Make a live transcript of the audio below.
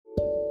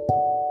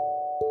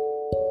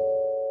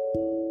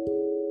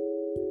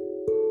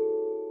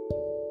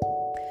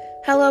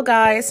Hello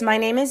guys, my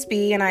name is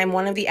B and I am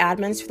one of the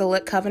admins for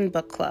the Coven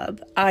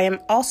Bookclub. I am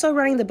also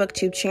running the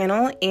Booktube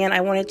channel and I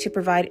wanted to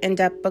provide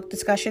in-depth book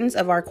discussions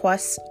of our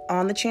quests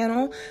on the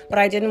channel, but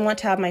I didn't want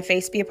to have my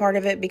face be a part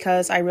of it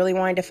because I really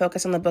wanted to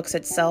focus on the books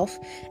itself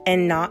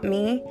and not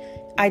me.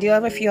 I do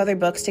have a few other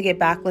books to get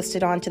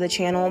backlisted onto the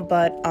channel,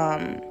 but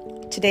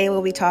today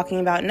we'll be talking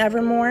about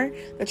Nevermoor,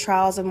 The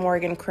Trials of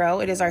Morrigan Crow.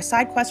 It is our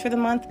side quest for the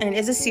month, and it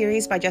is a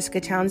series by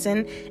Jessica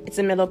Townsend. It's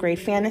a middle grade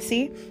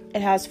fantasy.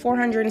 It has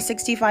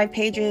 465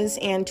 pages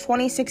and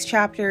 26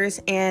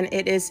 chapters, and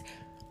it is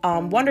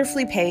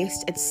wonderfully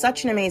paced. It's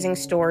such an amazing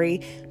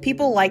story.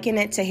 People liken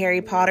it to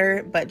Harry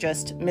Potter, but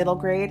just middle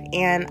grade,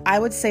 and I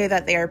would say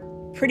that they are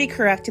pretty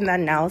correct in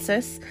that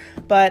analysis,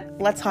 but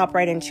let's hop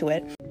right into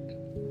it.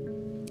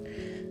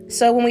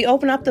 So when we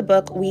open up the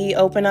book, we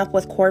open up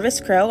with Corvus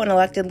Crow, an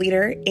elected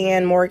leader,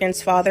 and Morrigan's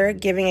father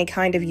giving a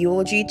kind of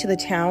eulogy to the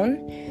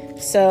town.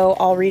 So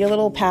I'll read a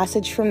little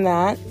passage from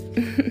that.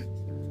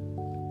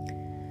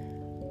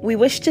 We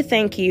wish to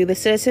thank you, the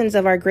citizens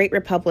of our great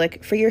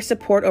republic, for your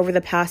support over the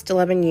past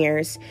 11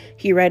 years,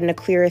 he read in a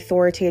clear,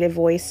 authoritative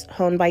voice,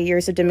 honed by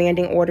years of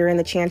demanding order in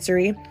the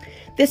chancery.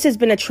 This has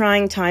been a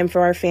trying time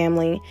for our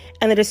family,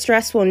 and the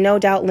distress will no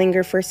doubt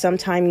linger for some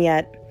time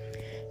yet.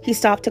 He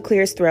stopped to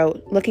clear his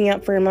throat, looking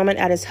up for a moment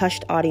at his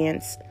hushed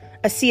audience.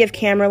 A sea of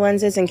camera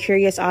lenses and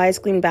curious eyes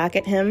gleamed back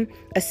at him,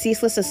 a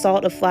ceaseless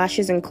assault of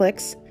flashes and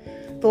clicks.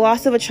 The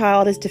loss of a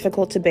child is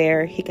difficult to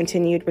bear, he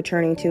continued,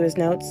 returning to his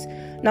notes,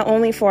 not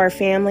only for our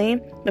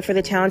family, but for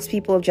the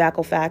townspeople of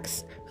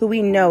Jackalfax, who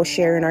we know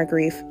share in our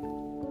grief.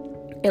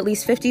 At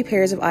least 50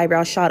 pairs of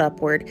eyebrows shot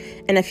upward,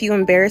 and a few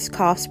embarrassed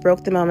coughs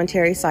broke the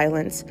momentary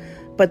silence.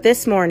 But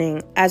this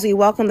morning, as we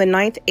welcome the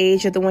 9th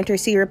age of the Winter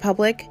Sea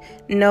Republic,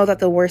 know that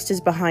the worst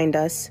is behind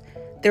us.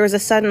 There was a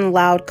sudden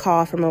loud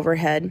caw from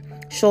overhead.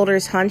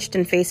 Shoulders hunched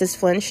and faces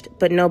flinched,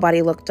 but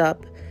nobody looked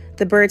up.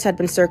 The birds had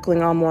been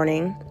circling all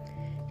morning.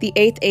 The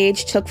 8th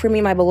age took from me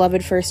my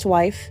beloved first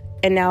wife,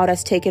 and now it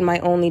has taken my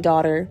only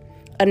daughter.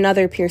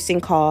 Another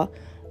piercing caw.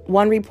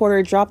 One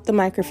reporter dropped the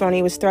microphone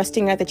he was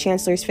thrusting at the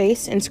Chancellor's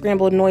face and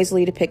scrambled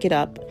noisily to pick it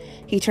up.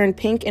 He turned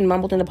pink and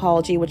mumbled an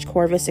apology, which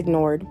Corvus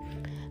ignored.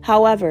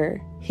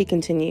 However, he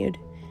continued,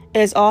 it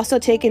has also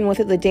taken with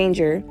it the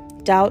danger,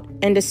 doubt,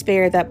 and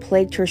despair that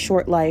plagued her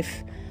short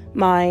life.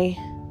 My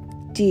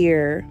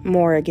dear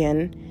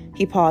Morrigan,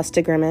 he paused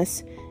to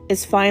grimace,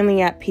 is finally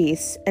at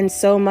peace, and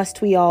so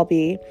must we all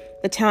be.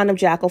 The town of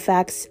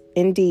Jackalfax,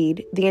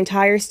 indeed, the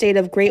entire state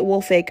of Great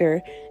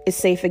Wolfacre, is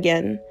safe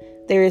again.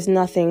 There is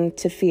nothing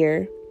to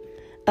fear.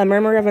 A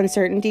murmur of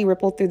uncertainty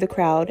rippled through the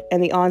crowd,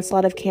 and the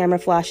onslaught of camera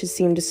flashes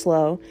seemed to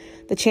slow.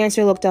 The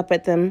Chancellor looked up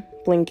at them,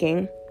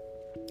 blinking.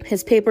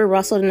 His paper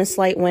rustled in a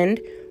slight wind,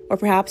 or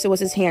perhaps it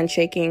was his hand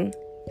shaking.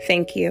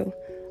 Thank you.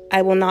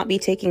 I will not be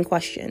taking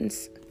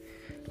questions.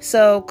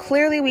 So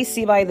clearly we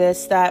see by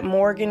this that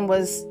Morrigan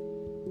was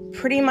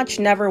pretty much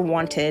never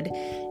wanted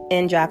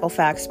in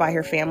Jackalfax by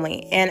her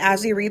family. And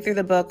as we read through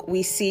the book,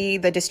 we see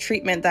the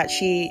mistreatment that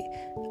she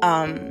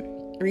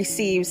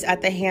receives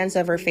at the hands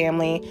of her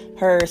family.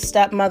 Her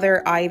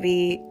stepmother,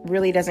 Ivy,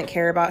 really doesn't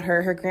care about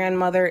her. Her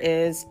grandmother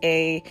is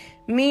a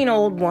mean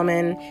old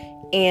woman,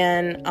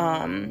 and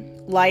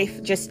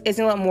life just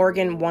isn't what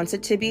Morrigan wants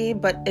it to be,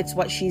 but it's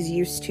what she's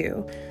used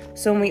to.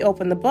 So when we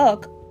open the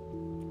book,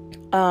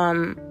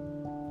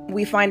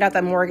 we find out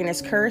that Morrigan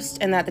is cursed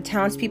and that the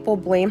townspeople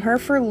blame her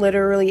for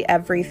literally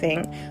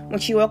everything. When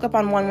she woke up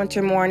on one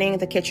winter morning,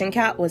 the kitchen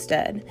cat was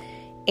dead.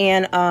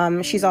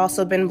 And she's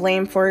also been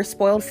blamed for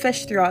spoiled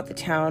fish throughout the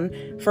town,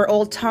 for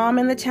old Tom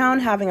in the town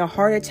having a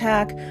heart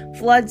attack,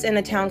 floods in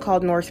a town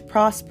called North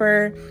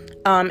Prosper,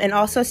 and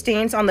also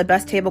stains on the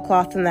best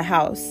tablecloth in the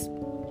house.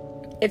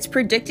 It's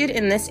predicted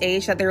in this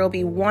age that there will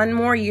be one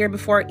more year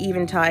before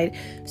Eventide,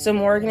 so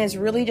Morrigan is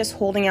really just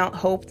holding out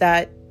hope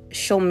that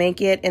she'll make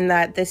it and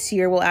that this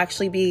year will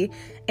actually be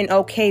an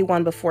okay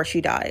one before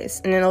she dies.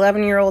 And an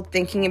 11-year-old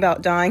thinking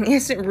about dying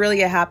isn't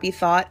really a happy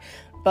thought,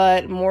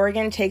 but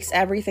Morrigan takes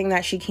everything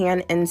that she can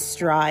in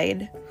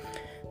stride.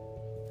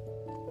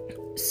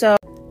 So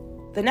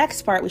the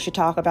next part we should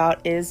talk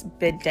about is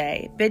bid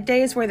day. Bid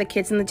day is where the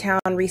kids in the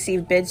town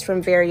receive bids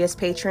from various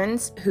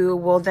patrons who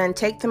will then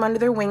take them under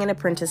their wing and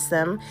apprentice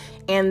them,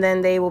 and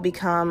then they will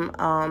become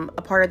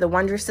a part of the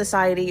Wondrous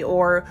Society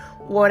or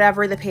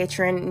whatever the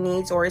patron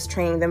needs or is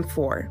training them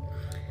for.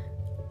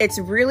 It's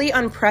really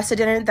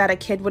unprecedented that a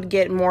kid would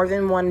get more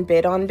than one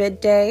bid on bid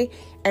day,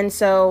 and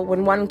so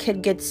when one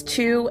kid gets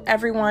 2,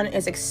 everyone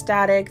is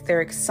ecstatic, they're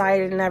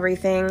excited and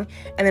everything,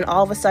 and then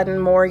all of a sudden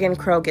Morrigan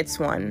Crow gets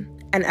 1.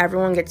 And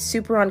everyone gets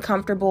super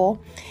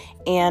uncomfortable,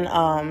 and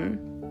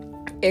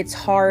it's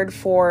hard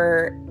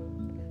for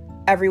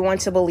everyone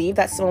to believe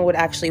that someone would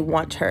actually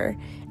want her.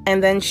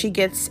 And then she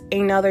gets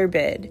another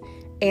bid,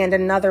 and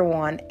another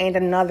one, and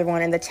another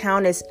one, and the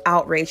town is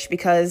outraged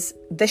because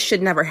this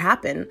should never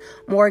happen.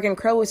 Morrigan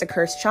Crow is a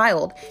cursed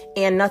child,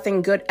 and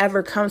nothing good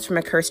ever comes from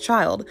a cursed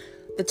child.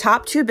 The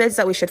top 2 bids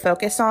that we should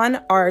focus on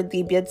are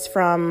the bids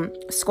from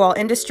Squall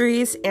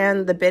Industries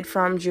and the bid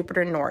from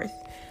Jupiter North.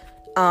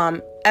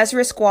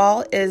 Ezra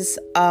Squall is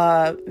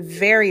a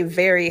very,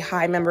 very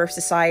high member of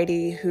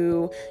society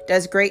who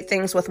does great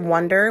things with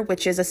wonder,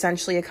 which is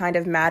essentially a kind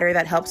of matter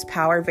that helps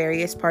power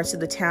various parts of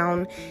the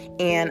town,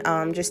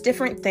 and just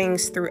different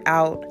things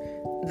throughout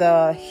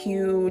the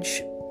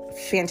huge,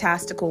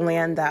 fantastical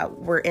land that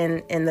we're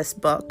in this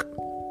book.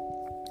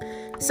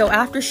 So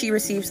after she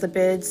receives the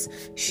bids,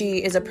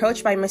 she is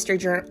approached by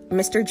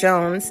Mr.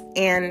 Jones,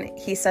 and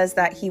he says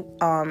that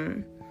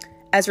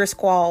Ezra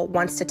Squall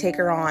wants to take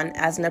her on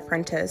as an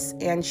apprentice,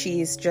 and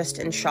she's just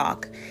in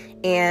shock.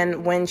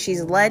 And when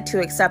she's led to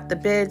accept the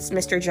bids,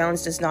 Mr.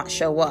 Jones does not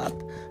show up.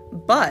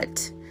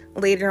 But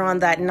later on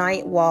that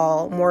night,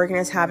 while Morrigan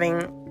is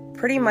having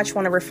pretty much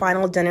one of her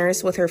final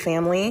dinners with her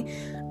family,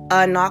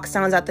 a knock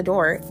sounds at the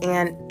door,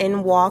 and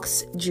in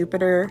walks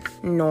Jupiter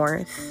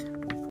North.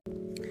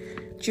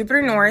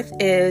 Jupiter North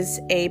is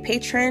a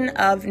patron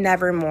of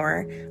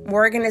Nevermoor.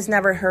 Morrigan has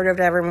never heard of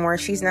Nevermoor.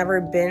 She's never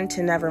been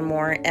to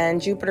Nevermoor.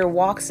 And Jupiter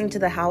walks into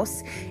the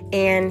house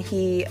and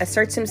he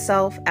asserts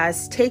himself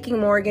as taking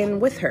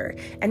Morrigan with her.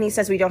 And he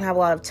says, we don't have a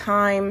lot of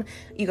time.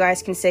 You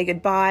guys can say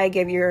goodbye,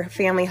 give your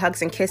family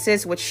hugs and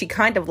kisses, which she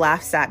kind of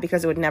laughs at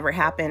because it would never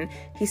happen.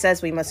 He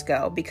says we must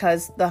go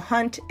because the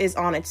hunt is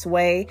on its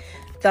way.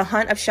 The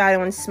Hunt of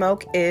Shadow and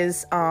Smoke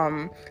is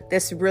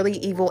this really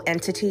evil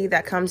entity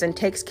that comes and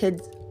takes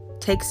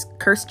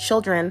cursed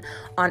children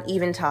on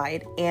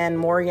eventide, and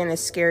Morrigan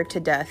is scared to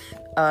death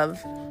of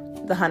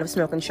the Hunt of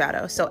Smoke and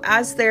Shadow. So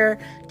as they're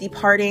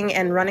departing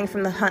and running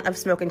from the Hunt of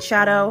Smoke and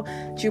Shadow,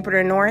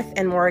 Jupiter North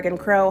and Morrigan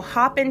Crow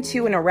hop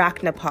into an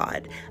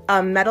arachnopod,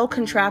 a metal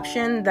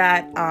contraption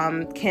that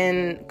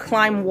can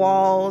climb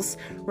walls,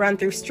 run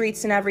through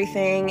streets and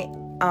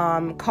everything,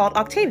 called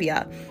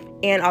Octavia.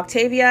 And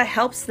Octavia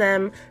helps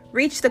them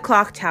reach the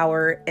clock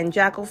tower in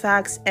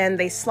Jackalfax, and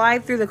they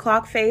slide through the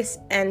clock face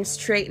and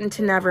straight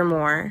into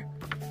Nevermoor.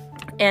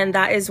 And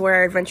that is where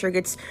our adventure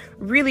gets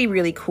really,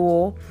 really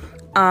cool.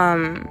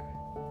 And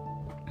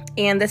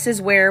this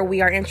is where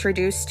we are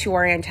introduced to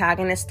our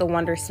antagonist, the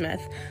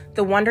Wondersmith.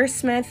 The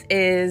Wondersmith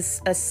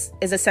is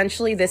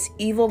essentially this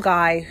evil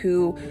guy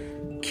who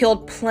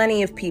killed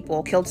plenty of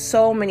people, killed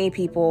so many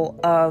people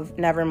of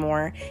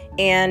Nevermoor.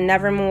 And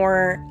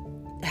Nevermoor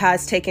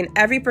has taken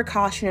every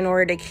precaution in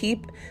order to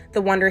keep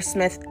the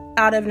Wondersmith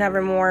out of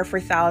Nevermoor for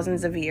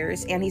thousands of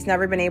years, and he's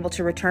never been able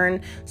to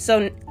return.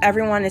 So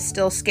everyone is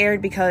still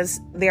scared because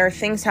there are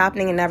things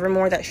happening in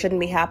Nevermoor that shouldn't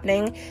be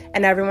happening,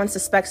 and everyone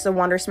suspects the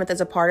Wondersmith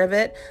is a part of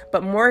it.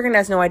 But Morrigan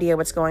has no idea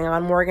what's going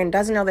on. Morrigan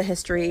doesn't know the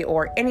history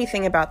or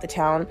anything about the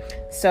town,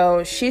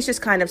 so she's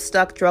just kind of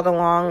stuck, drug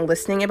along,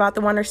 listening about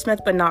the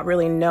Wondersmith, but not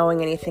really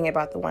knowing anything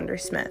about the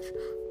Wondersmith.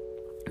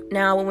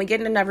 Now, when we get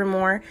into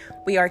Nevermoor,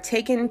 we are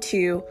taken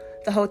to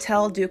the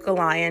Hotel Duke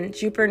Lion,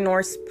 Jupiter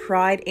North's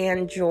pride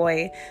and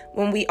joy.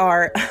 When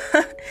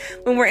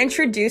we're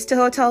introduced to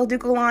Hotel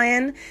Duke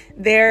Lion,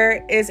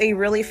 there is a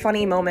really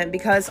funny moment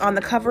because on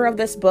the cover of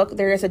this book,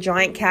 there is a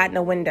giant cat in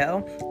a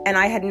window, and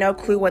I had no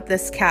clue what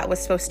this cat was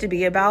supposed to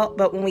be about.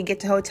 But when we get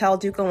to Hotel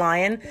Duke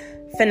Lion,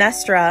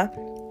 Fenestra,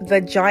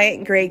 the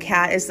giant gray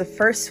cat, is the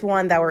first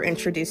one that we're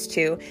introduced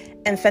to.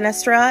 And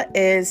Fenestra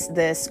is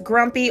this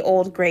grumpy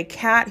old gray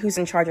cat who's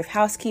in charge of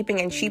housekeeping,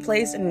 and she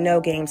plays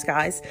no games,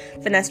 guys.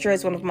 Fenestra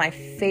is one of my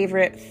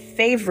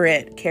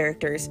favorite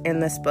characters in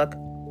this book,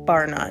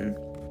 bar none.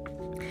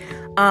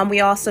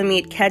 We also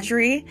meet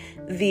Kedri,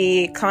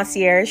 the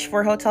concierge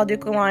for Hotel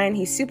Duke Lion.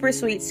 He's super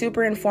sweet,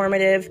 super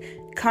informative,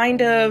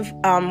 kind of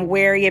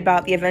wary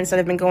about the events that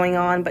have been going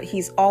on, but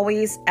he's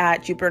always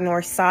at Jupiter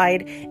North's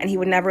side, and he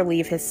would never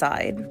leave his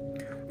side.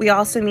 We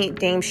also meet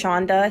Dame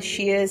Shonda.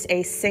 She is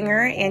a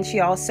singer, and she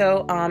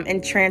also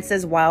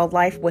entrances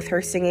wildlife with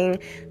her singing.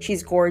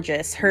 She's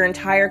gorgeous. Her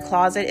entire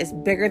closet is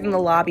bigger than the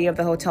lobby of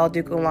the Hotel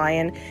Duke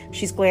Lion.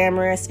 She's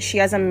glamorous. She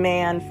has a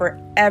man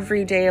for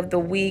every day of the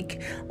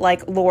week,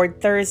 like Lord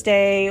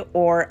Thursday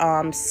or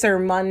Sir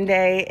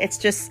Monday. It's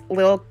just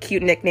little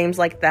cute nicknames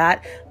like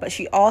that. But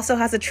she also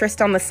has a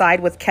tryst on the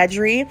side with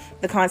Kedri,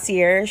 the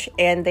concierge,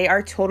 and they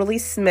are totally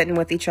smitten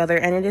with each other,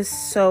 and it is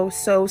so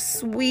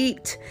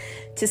sweet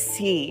to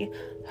see.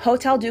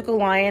 Hotel Duke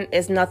Lion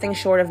is nothing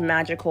short of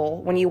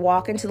magical. When you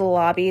walk into the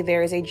lobby,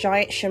 there is a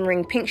giant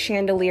shimmering pink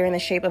chandelier in the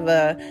shape of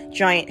a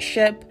giant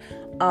ship.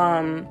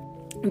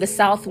 The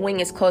south wing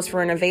is closed for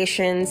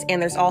renovations,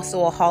 and there's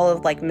also a hall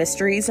of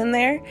mysteries in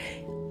there.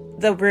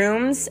 The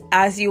rooms,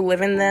 as you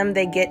live in them,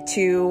 they get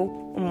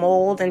to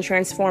mold and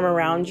transform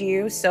around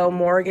you. So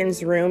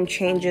Morrigan's room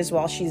changes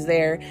while she's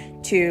there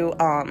to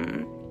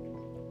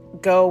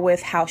go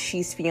with how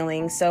she's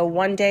feeling. So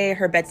one day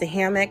her bed's a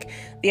hammock,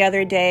 the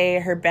other day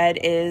her bed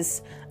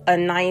is a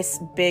nice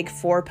big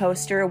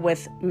 4-poster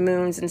with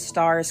moons and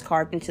stars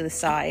carved into the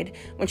side.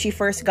 When she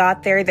first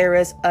got there, there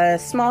was a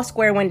small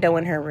square window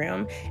in her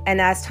room, and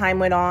as time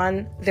went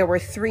on, there were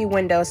 3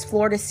 windows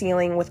floor to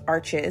ceiling with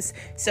arches.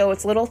 So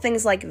it's little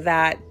things like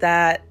that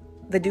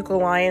the Duke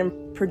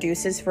Lion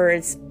produces for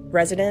its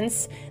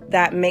residents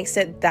that makes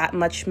it that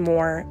much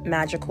more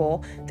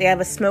magical. They have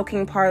a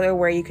smoking parlor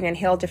where you can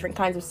inhale different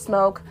kinds of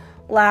smoke,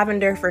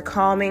 lavender for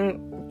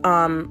calming,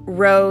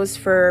 rose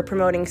for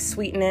promoting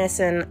sweetness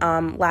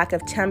and lack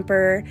of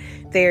temper.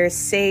 There's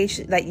sage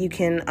that you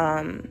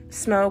can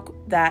smoke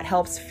that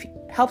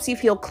helps you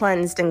feel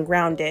cleansed and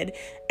grounded.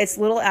 It's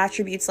little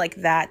attributes like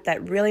that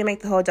really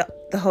make the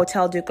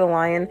Hotel Duke of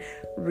Lion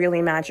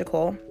really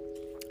magical.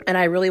 And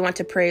I really want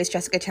to praise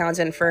Jessica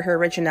Townsend for her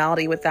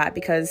originality with that,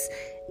 because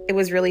it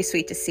was really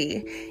sweet to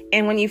see.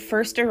 And when you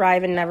first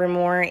arrive in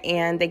Nevermoor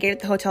and they get at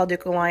the Hotel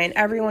Duke of Lion,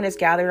 everyone is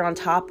gathered on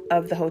top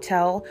of the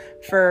hotel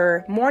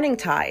for morning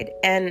tide.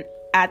 And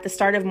at the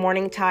start of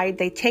morning tide,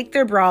 they take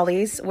their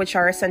brollies, which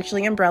are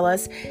essentially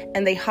umbrellas,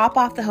 and they hop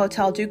off the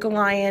Hotel Duke of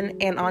Lion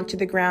and onto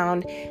the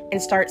ground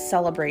and start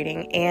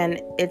celebrating.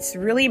 And it's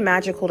really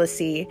magical to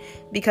see,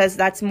 because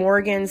that's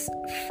Morrigan's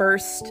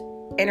first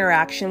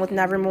interaction with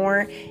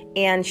Nevermoor,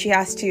 and she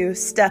has to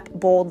step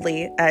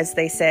boldly, as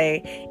they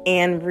say,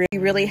 and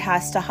really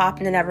has to hop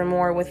into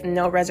Nevermoor with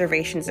no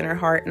reservations in her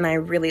heart, and I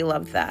really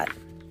love that.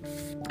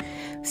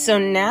 So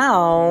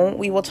now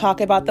we will talk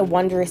about the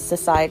Wondrous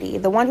Society.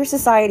 The Wondrous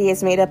Society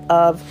is made up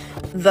of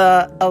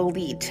the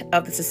elite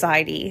of the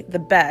society, the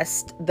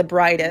best, the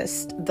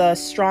brightest, the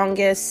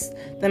strongest,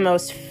 the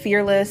most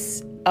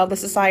fearless of the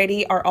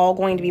society are all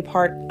going to be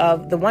part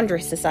of the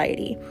Wondrous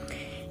Society.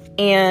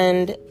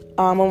 And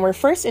when we're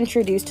first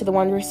introduced to the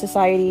Wondrous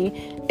Society,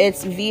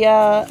 it's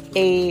via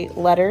a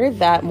letter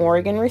that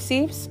Morrigan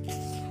receives.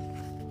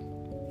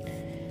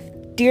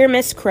 Dear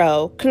Miss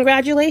Crow,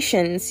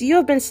 congratulations! You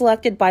have been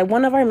selected by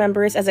one of our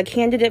members as a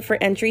candidate for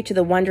entry to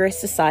the Wondrous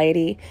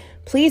Society.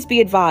 Please be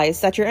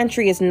advised that your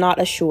entry is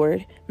not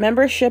assured.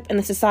 Membership in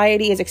the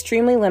society is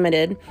extremely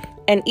limited,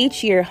 and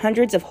each year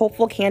hundreds of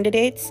hopeful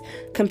candidates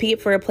compete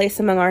for a place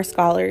among our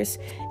scholars.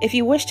 If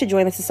you wish to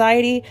join the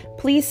society,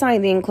 please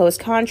sign the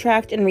enclosed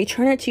contract and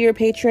return it to your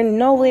patron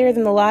no later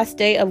than the last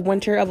day of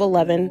winter of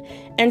 11.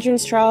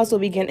 Entrance trials will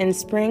begin in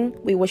spring.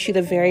 We wish you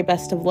the very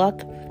best of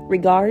luck.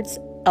 Regards,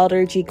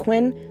 Elder G.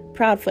 Quinn,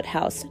 Proudfoot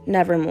House,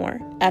 Nevermoor,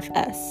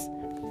 FS.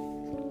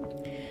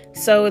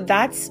 So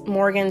that's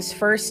Morgan's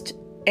first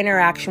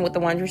interaction with the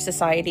Wondrous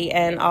Society,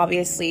 and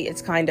obviously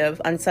it's kind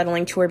of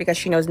unsettling to her because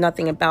she knows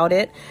nothing about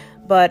it.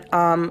 But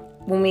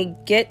when we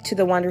get to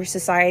the Wondrous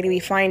Society, we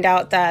find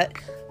out that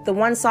the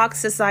One Sock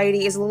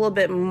Society is a little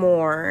bit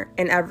more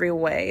in every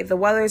way. The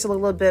weather's a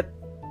little bit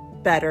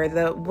better,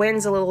 the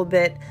wind's a little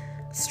bit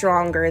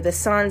stronger, the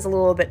sun's a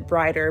little bit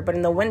brighter, but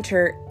in the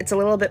winter it's a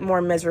little bit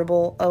more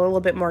miserable, a little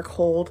bit more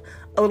cold,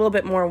 a little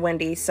bit more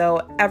windy.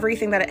 So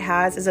everything that it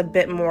has is a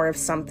bit more of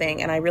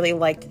something, and I really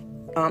liked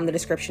the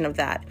description of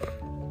that.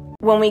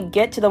 When we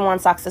get to the One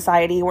Sock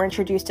Society, we're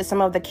introduced to some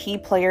of the key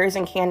players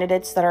and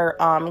candidates that are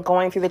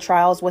going through the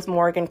trials with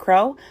Morrigan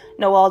Crow.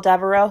 Noelle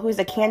Devereaux, who's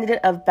a candidate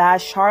of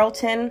Baz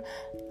Charlton.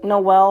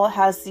 Noelle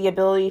has the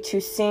ability to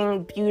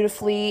sing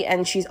beautifully,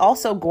 and she's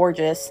also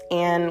gorgeous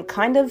and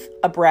kind of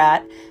a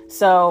brat.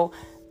 So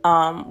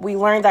we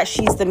learned that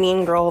she's the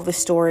mean girl of the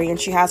story, and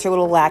she has her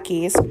little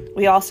lackeys.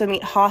 We also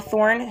meet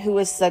Hawthorne, who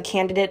is the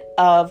candidate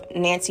of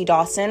Nancy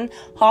Dawson.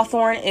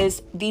 Hawthorne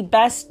is the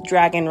best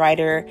dragon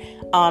rider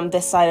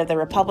this side of the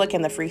Republic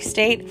and the Free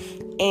State,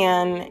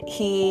 and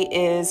he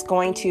is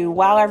going to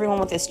wow everyone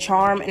with his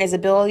charm and his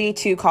ability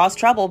to cause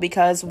trouble,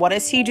 because what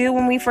does he do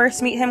when we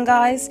first meet him,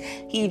 guys?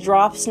 He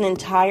drops an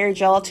entire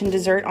gelatin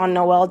dessert on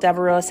Noelle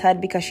Devereaux's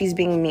head because she's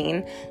being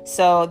mean.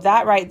 So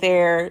that right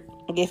there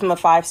gave him a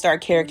 5-star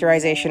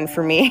characterization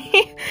for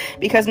me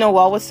because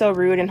Noelle was so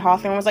rude, and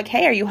Hawthorne was like,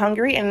 hey, are you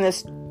hungry? And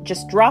this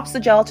just drops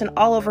the gelatin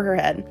all over her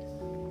head,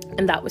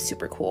 and that was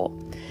super cool.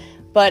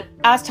 But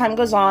as time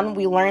goes on,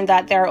 we learned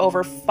that there are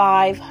over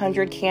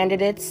 500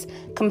 candidates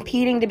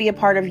competing to be a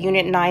part of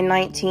Unit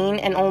 919,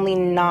 and only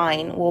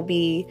 9 will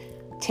be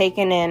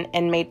taken in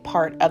and made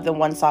part of the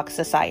One Sock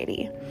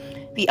Society.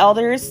 The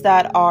elders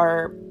that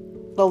are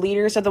the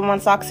leaders of the One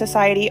Sock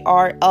Society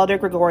are Elder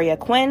Gregoria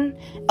Quinn,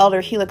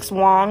 Elder Helix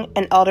Wong,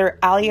 and Elder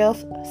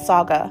Alioth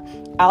Saga.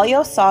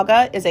 Alioth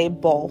Saga is a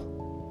bull.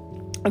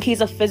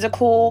 He's a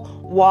physical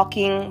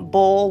walking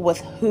bull with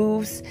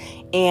hooves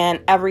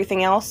and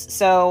everything else.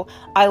 So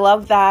I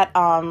love that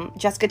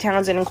Jessica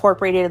Townsend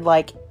incorporated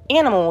like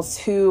animals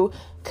who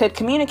could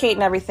communicate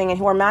and everything, and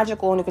who are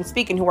magical and who can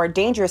speak and who are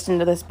dangerous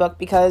into this book,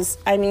 because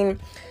I mean,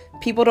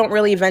 people don't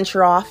really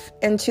venture off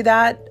into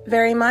that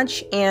very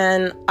much,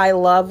 and I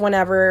love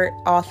whenever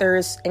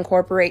authors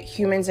incorporate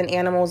humans and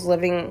animals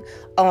living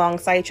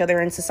alongside each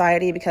other in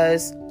society,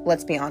 because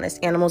let's be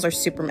honest, animals are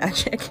super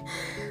magic.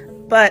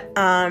 But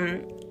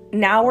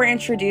now we're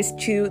introduced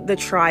to the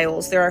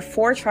trials. There are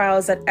 4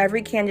 trials that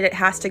every candidate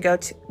has to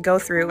go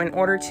through in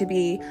order to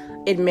be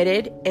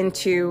admitted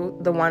into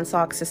the One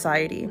Sock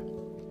Society.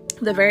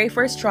 The very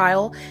first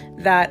trial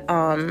that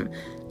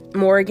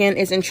Morrigan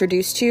is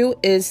introduced to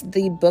is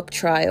the book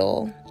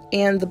trial.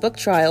 And the book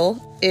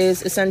trial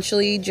is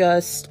essentially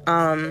just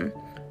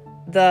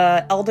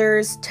the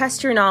elders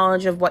test your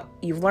knowledge of what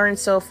you've learned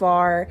so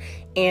far,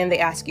 and they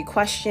ask you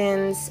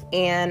questions.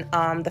 And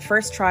the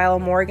first trial,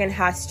 Morrigan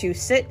has to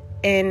sit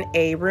in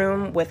a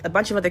room with a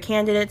bunch of other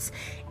candidates,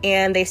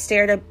 and they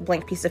stare at a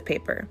blank piece of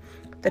paper.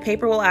 The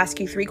paper will ask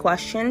you 3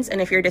 questions, and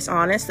if you're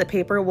dishonest, the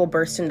paper will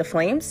burst into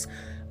flames.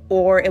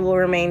 or it will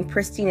remain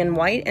pristine and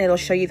white, and it'll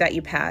show you that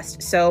you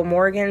passed. So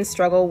Morrigan's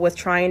struggle with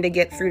trying to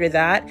get through to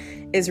that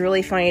is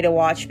really funny to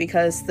watch,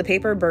 because the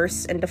paper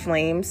bursts into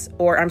flames,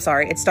 or I'm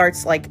sorry, it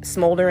starts like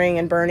smoldering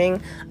and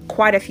burning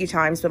quite a few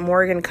times, but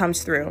Morrigan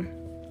comes through.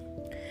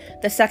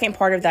 The second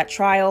part of that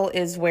trial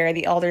is where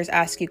the elders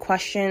ask you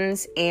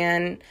questions,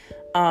 and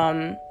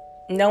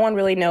no one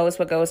really knows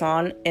what goes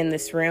on in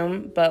this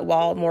room, but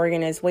while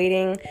Morrigan is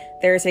waiting,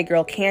 there's a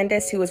girl,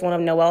 Candace, who is one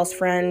of Noelle's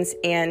friends,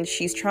 and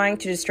she's trying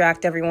to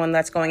distract everyone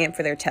that's going in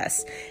for their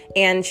tests.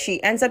 And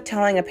she ends up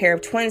telling a pair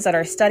of twins that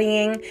are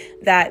studying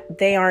that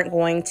they aren't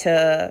going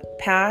to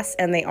pass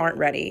and they aren't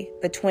ready.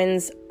 The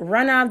twins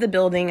run out of the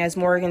building as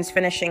Morrigan's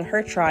finishing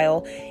her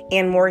trial,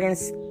 and Morrigan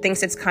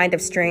thinks it's kind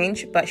of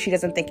strange, but she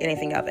doesn't think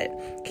anything of it.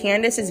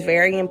 Candace is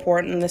very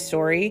important in the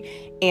story,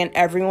 and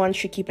everyone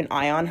should keep an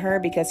eye on her,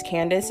 because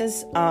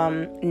Candace's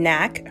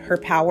knack, her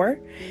power,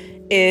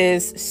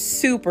 is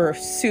super,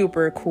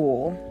 super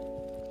cool.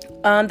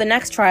 The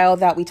next trial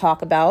that we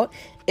talk about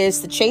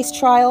is the chase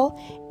trial,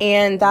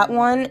 and that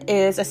one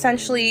is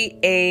essentially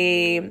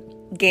a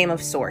game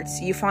of sorts.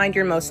 You find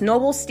your most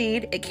noble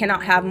steed. It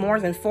cannot have more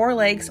than 4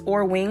 legs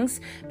or wings,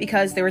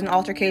 because there was an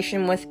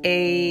altercation with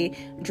a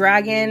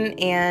dragon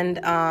and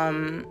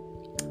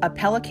a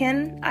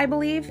pelican, I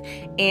believe,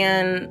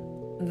 and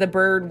the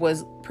bird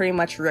was pretty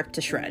much ripped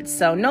to shreds.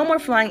 So no more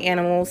flying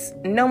animals,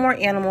 no more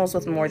animals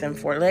with more than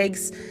 4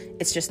 legs.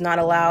 It's just not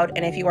allowed.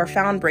 And if you are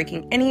found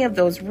breaking any of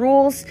those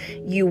rules,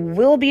 you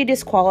will be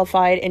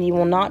disqualified and you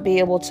will not be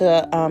able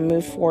to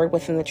move forward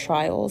within the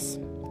trials.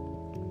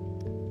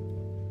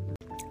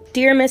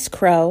 Dear Miss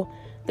Crow,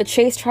 the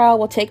chase trial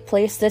will take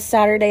place this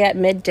Saturday at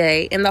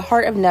midday in the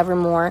heart of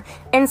Nevermoor,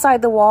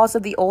 inside the walls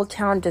of the Old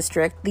Town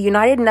District. The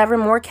United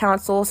Nevermoor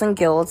Councils and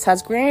Guilds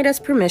has granted us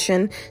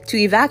permission to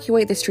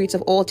evacuate the streets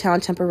of Old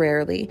Town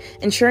temporarily,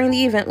 ensuring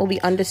the event will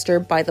be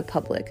undisturbed by the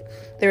public.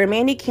 The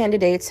remaining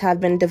candidates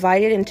have been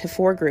divided into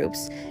 4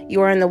 groups.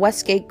 You are in the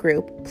Westgate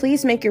group.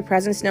 Please make your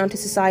presence known to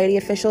society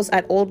officials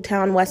at Old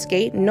Town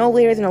Westgate no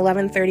later than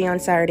 11:30 on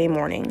Saturday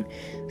morning.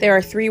 There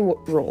are 3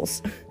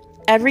 rules.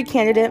 Every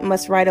candidate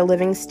must ride a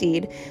living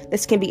steed.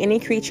 This can be any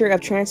creature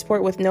of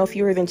transport with no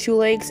fewer than 2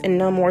 legs and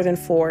no more than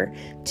 4.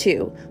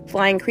 2.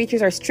 Flying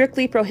creatures are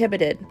strictly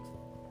prohibited.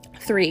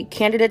 3.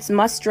 Candidates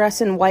must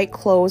dress in white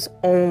clothes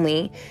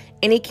only.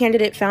 Any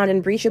candidate found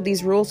in breach of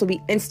these rules will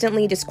be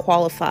instantly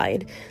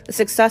disqualified. The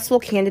successful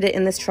candidate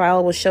in this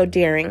trial will show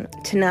daring,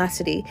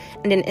 tenacity,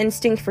 and an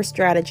instinct for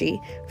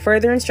strategy.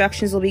 Further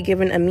instructions will be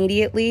given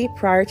immediately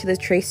prior to the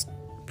chase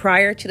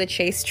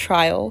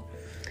trial.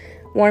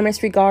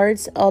 Warmest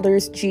regards,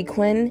 Elders G.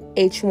 Quinn,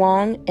 H.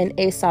 Wong, and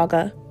A.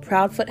 Saga,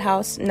 Proudfoot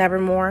House,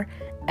 Nevermoor,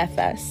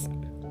 FS.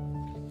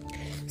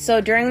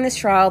 So during this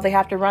trial, they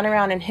have to run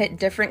around and hit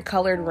different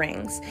colored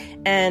rings.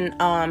 And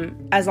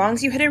as long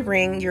as you hit a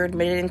ring, you're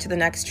admitted into the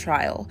next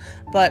trial.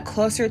 But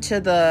closer to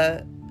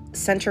the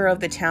center of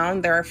the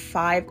town, there are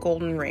 5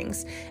 golden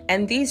rings.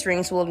 And these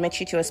rings will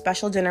admit you to a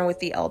special dinner with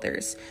the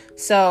elders.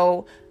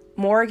 So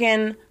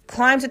Morrigan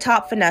climbs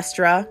atop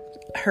Fenestra,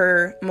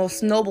 her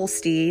most noble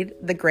steed,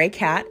 the gray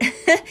cat,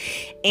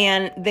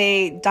 and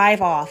they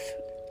dive off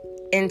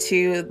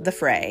into the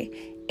fray.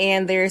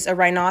 And there's a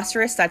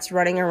rhinoceros that's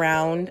running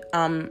around,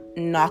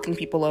 knocking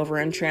people over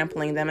and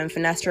trampling them. And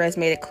Fenestra has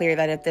made it clear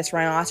that if this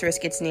rhinoceros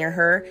gets near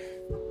her,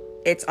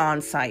 it's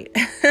on sight.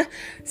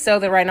 So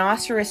the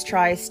rhinoceros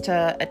tries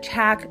to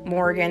attack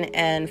Morrigan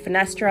and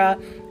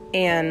Fenestra,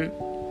 and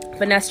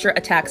Fenestra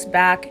attacks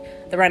back.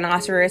 The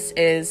rhinoceros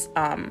is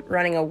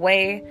running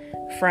away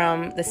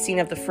from the scene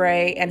of the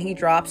fray, and he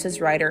drops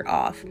his rider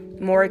off.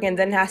 Morrigan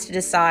then has to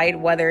decide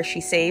whether she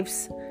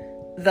saves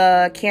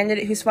the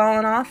candidate who's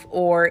fallen off,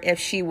 or if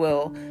she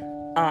will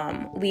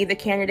leave the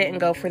candidate and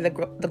go for the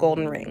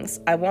golden rings.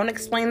 I won't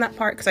explain that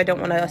part because I don't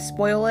want to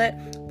spoil it,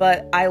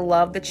 but I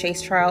love the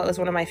chase trial. It was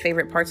one of my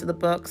favorite parts of the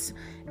books.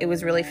 It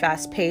was really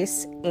fast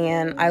paced,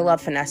 and I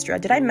love Fenestra.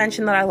 Did I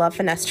mention that I love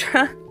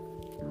Fenestra?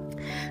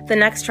 The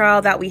next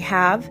trial that we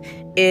have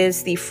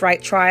is the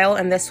Fright Trial,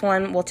 and this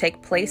one will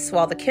take place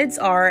while the kids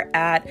are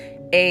at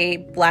a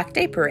Black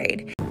Day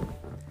Parade.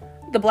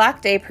 The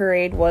Black Day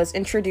Parade was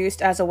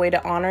introduced as a way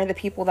to honor the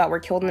people that were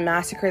killed in the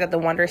massacre that the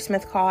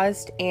Wondersmith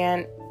caused,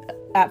 and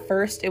at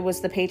first it was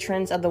the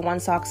patrons of the One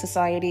Sock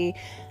Society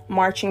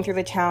marching through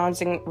the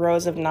towns in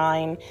rows of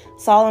 9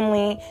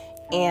 solemnly,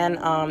 and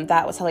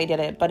that was how they did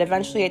it. But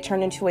eventually it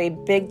turned into a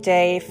big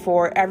day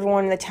for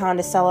everyone in the town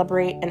to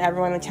celebrate and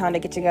everyone in the town to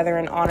get together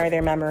and honor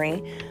their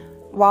memory.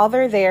 While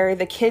they're there,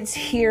 the kids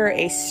hear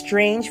a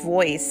strange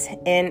voice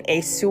in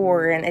a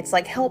sewer, and it's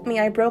like, "Help me,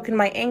 I've broken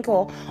my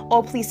ankle.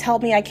 Oh, please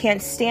help me, I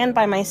can't stand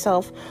by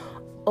myself.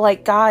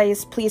 Like,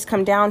 guys, please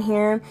come down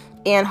here."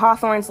 And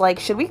Hawthorne's like,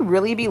 should we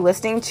really be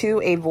listening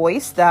to a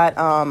voice that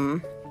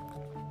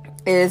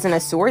is in a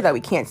sewer that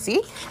we can't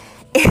see?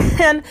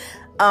 And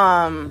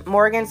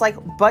Morrigan's like,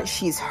 but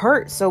she's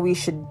hurt, so we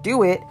should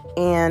do it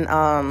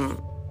and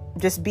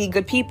just be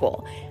good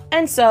people.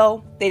 And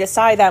so they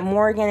decide that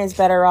Morrigan is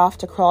better off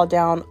to crawl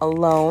down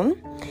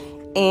alone.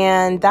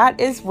 And that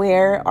is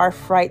where our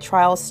Fright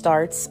Trial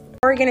starts.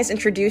 Morrigan is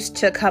introduced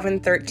to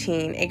Coven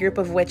 13, a group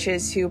of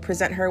witches who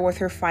present her with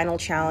her final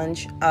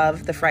challenge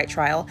of the Fright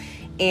Trial.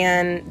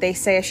 And they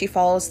say if she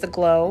follows the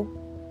glow,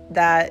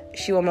 that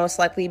she will most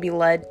likely be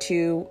led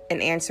to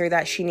an answer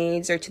that she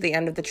needs or to the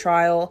end of the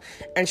trial.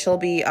 And she'll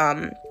be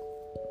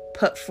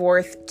put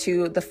forth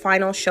to the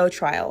final show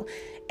trial.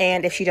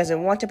 And if she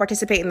doesn't want to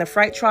participate in the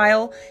Fright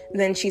Trial,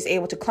 then she's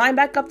able to climb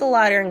back up the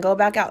ladder and go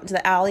back out into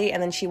the alley,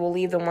 and then she will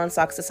leave the One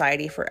Sock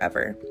Society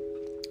forever.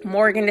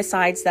 Morrigan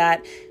decides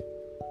that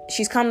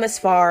she's come this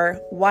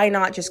far, why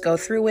not just go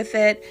through with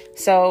it?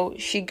 So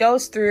she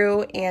goes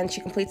through and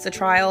she completes the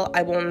trial.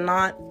 I will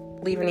not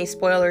leave any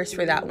spoilers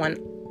for that one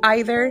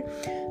either,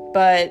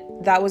 but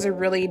that was a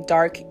really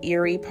dark,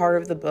 eerie part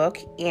of the book,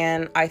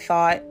 and I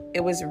thought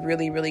it was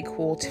really, really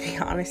cool, to be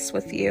honest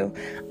with you.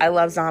 I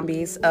love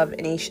zombies of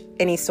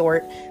any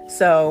sort,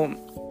 so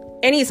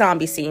any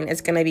zombie scene is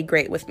going to be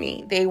great with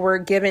me. They were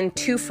given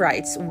 2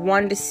 frights,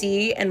 one to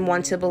see and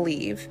one to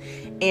believe,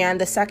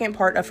 and the second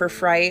part of her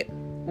fright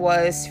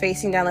was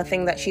facing down the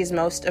thing that she's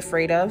most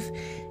afraid of,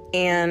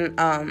 and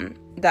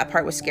that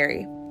part was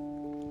scary.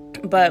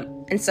 But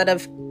instead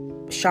of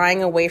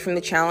shying away from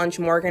the challenge,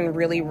 Morrigan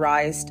really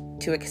rised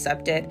to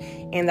accept it,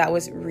 and that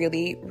was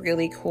really,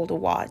 really cool to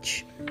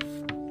watch.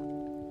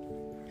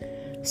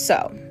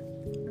 So,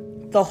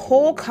 the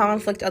whole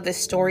conflict of this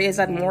story is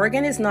that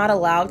Morrigan is not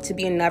allowed to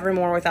be in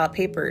Nevermoor without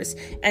papers,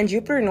 and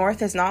Jupiter North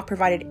has not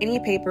provided any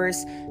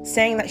papers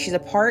saying that she's a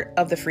part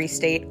of the Free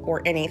State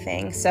or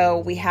anything. So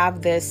we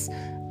have this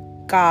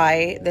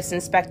guy, this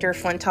Inspector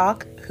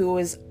Flintock, who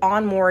is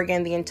on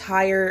Morrigan the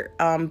entire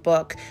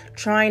book,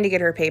 trying to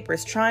get her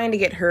papers, trying to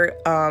get her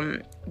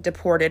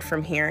deported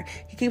from here.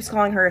 He keeps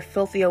calling her a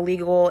filthy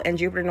illegal, and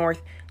Jupiter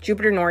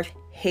North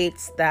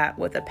hates that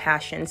with a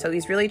passion. So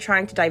he's really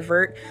trying to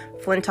divert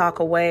Flintock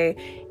away.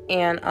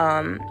 And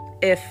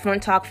if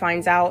Flintock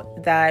finds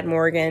out that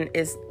Morrigan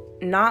is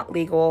not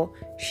legal,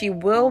 she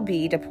will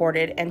be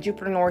deported, and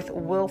Jupiter North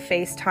will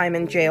face time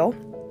in jail.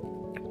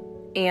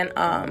 And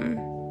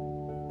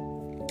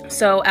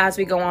so as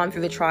we go on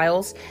through the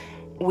trials,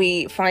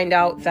 we find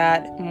out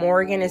that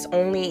Morrigan is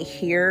only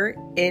here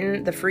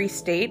in the Free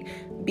State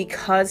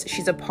because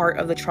she's a part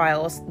of the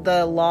trials.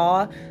 The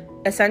law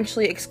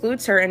essentially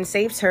excludes her and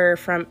saves her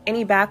from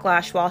any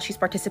backlash while she's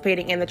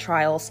participating in the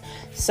trials.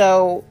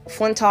 So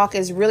Flintock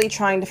is really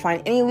trying to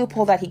find any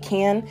loophole that he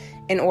can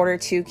in order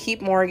to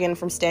keep Morrigan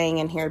from staying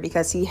in here,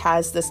 because he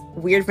has this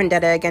weird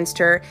vendetta against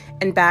her,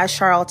 and Baz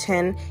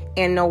Charlton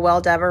and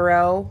Noelle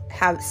Devereaux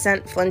have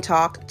sent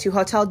Flintock to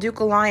Hotel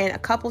Duke Lion a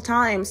couple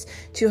times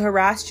to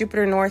harass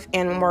Jupiter North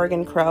and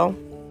Morrigan Crow.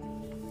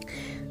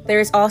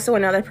 There's also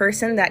another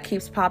person that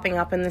keeps popping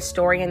up in the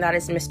story, and that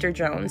is Mr.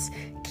 Jones.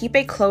 Keep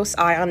a close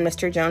eye on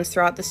Mr. Jones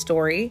throughout the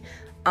story,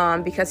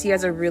 because he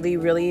has a really,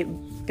 really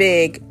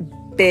big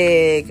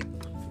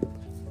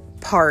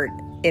part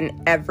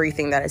in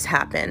everything that has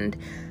happened.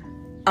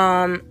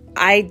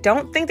 I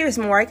don't think there's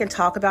more I can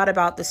talk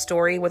about the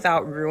story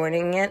without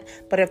ruining it,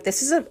 but if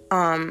this is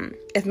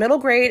if middle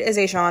grade is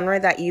a genre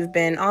that you've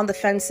been on the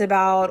fence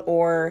about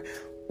or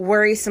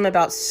worrisome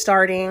about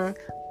starting,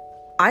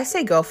 I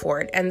say go for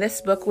it, and this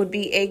book would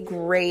be a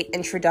great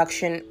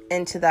introduction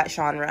into that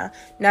genre.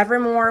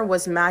 Nevermoor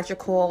was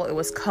magical, it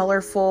was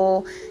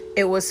colorful,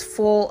 it was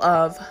full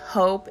of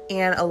hope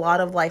and a lot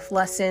of life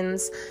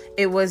lessons.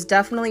 It was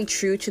definitely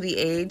true to the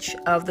age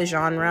of the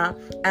genre,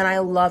 and I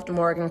loved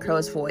Morrigan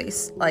Crow's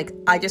voice.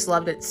 I just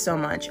loved it so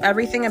much.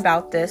 Everything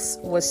about this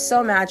was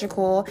so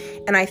magical,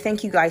 and I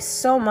thank you guys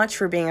so much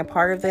for being a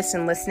part of this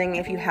and listening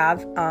if you have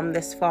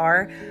this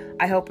far.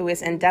 I hope it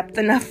was in-depth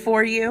enough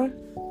for you.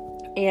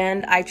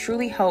 And I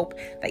truly hope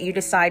that you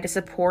decide to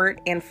support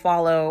and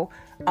follow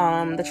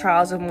the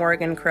Trials of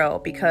Morrigan Crow,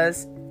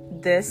 because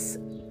this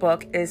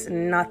book is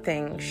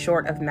nothing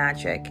short of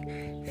magic.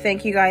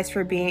 Thank you guys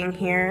for being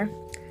here.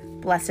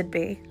 Blessed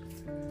be.